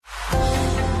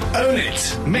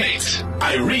Ownit met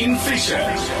Irene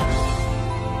Fischer.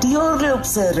 Die jaar loop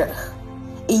sy rug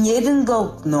en jy dink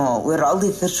dalk na oor al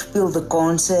die verspeelde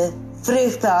kanse,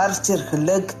 vreugde, hartseer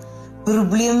geluk,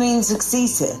 probleme en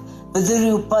suksesse wat deur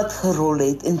jou pad gerol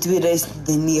het in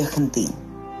 2019.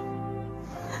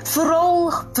 Veral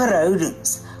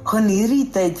verhoudings gaan hierdie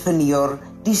tyd van die jaar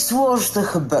die swaarste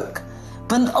gebuk,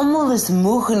 want almal is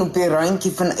moeg en op die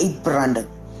randjie van uitbranding.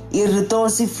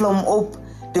 Irritasie vlam op,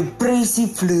 depressie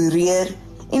floreer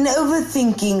en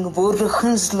overthinking word 'n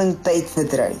gunsteling tyd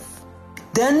verdryf.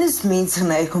 Dan is mense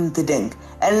geneig om te dink,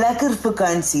 'n lekker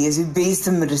vakansie is die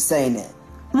beste medisyne.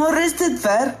 Maar is dit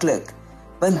werklik?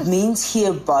 Want mens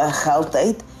gee baie geld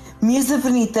uit, meeste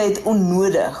van die tyd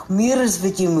onnodig, meer as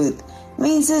wat jy moet.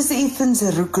 Mense is effens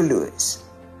roekeloos.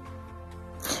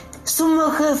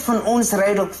 Sommige van ons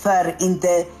ry dalk ver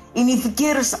ente en die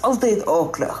verkeer is altyd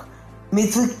aklig,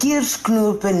 met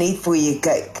verkeersknope net voor jy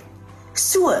kyk.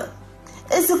 So,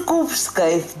 is 'n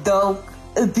kopskuif dalk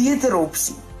 'n beter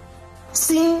opsie.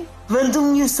 Sien, want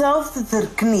om jouself te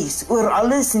verknies oor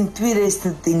alles in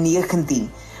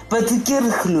 2019 wat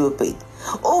verkeerd geloop het,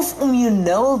 of om jou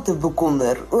nou te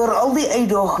bekommer oor al die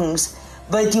uitdagings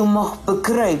wat jou mag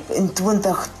bekruip in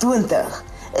 2020,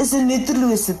 is 'n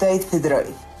nuttelose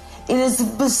tydverdryf en is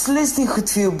beslis nie goed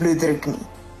vir jou bloeddruk nie.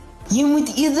 Jy moet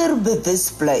eerder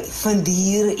bewus bly van die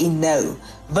hier en nou.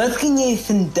 Wat kan jy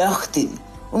vandag doen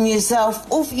om jouself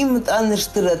of iemand anders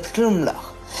te laat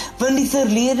glimlag? Want die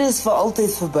verlede is vir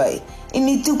altyd verby en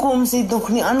die toekoms het nog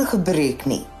nie aangebreek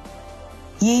nie.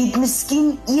 Jy het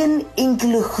miskien een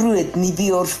enkele groot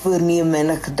nuwejaarsvoorneme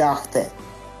in 'n gedagte.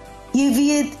 Jy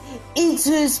weet, iets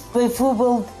soos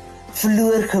byvoorbeeld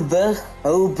verloor gewig,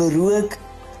 hou op rook,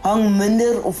 hang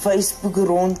minder op Facebook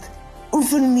rond,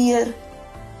 oefen meer.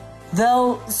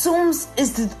 Wel, soms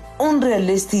is dit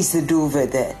onrealistiese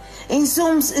doelwitte en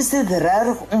soms is dit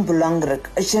regtig onbelangrik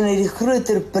as jy na die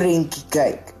groter prentjie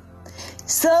kyk.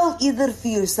 Stel eerder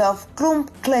vir jouself klomp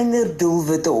kleiner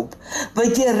doelwitte op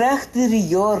wat jy reg deur die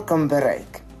jaar kan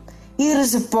bereik. Hier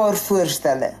is 'n paar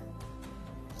voorstelle.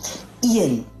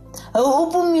 1. Hou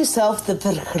op om jouself te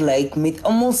vergelyk met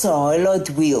almal se highlight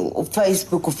reel op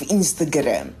Facebook of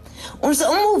Instagram. Ons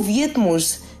almal weet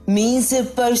mos, mense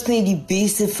post net die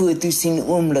beste foto's en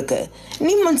oomblikke.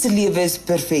 Niemand se lewe is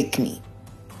perfek nie.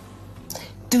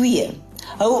 2.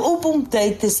 Hou op om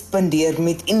tyd te spandeer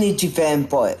met energy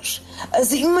vampires.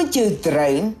 As iemand jou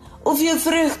drein of jou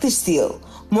vreugde steel,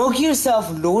 maak jouself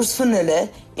los van hulle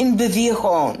en beweeg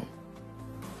aan.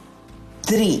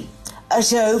 3. As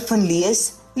jy hou van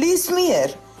lees, lees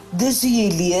meer. Dis hoe jy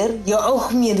leer, jou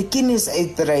algemene kennis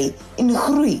uitbrei en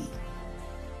groei.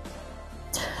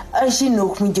 As jy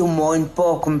nog met jou ma en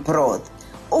pa kan praat,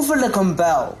 of hulle kan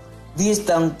bel, wees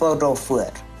dankbaar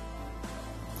daarvoor.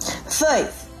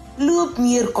 5. Loop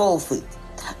meer kaalvoet.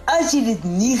 As jy dit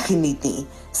nie geniet nie,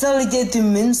 sal dit jou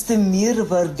ten minste meer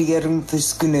waardering vir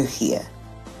skoene gee.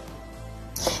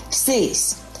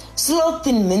 6. Slaap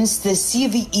ten minste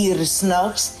 7 ure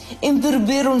s'nags en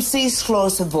probeer om 6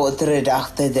 glase water 'n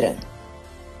dag te drink.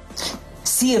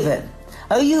 7.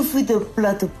 Hou jou voete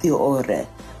plat op die ore,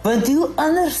 want hoe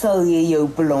anders sal jy jou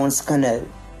balans kan hou?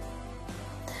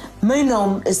 My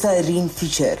naam is Irene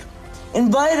Fischer en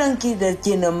baie dankie dat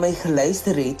jy na my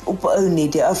geluister het op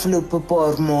ownit die afgelope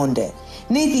paar maande,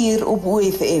 net hier op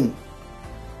OFM.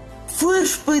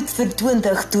 Voorspoed vir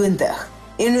 2020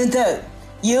 en onthou,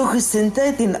 jou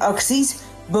gesindheid en aksies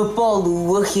bepaal hoe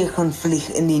hoog jy gaan vlieg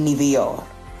in die nuwe jaar.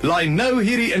 Laai nou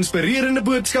hierdie inspirerende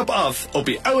boodskap af op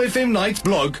die OFM Nights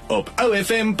blog op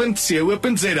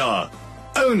ofm.co.za.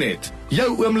 Ownit,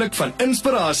 jou oomblik van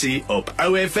inspirasie op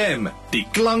OFM, die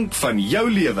klank van jou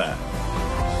lewe.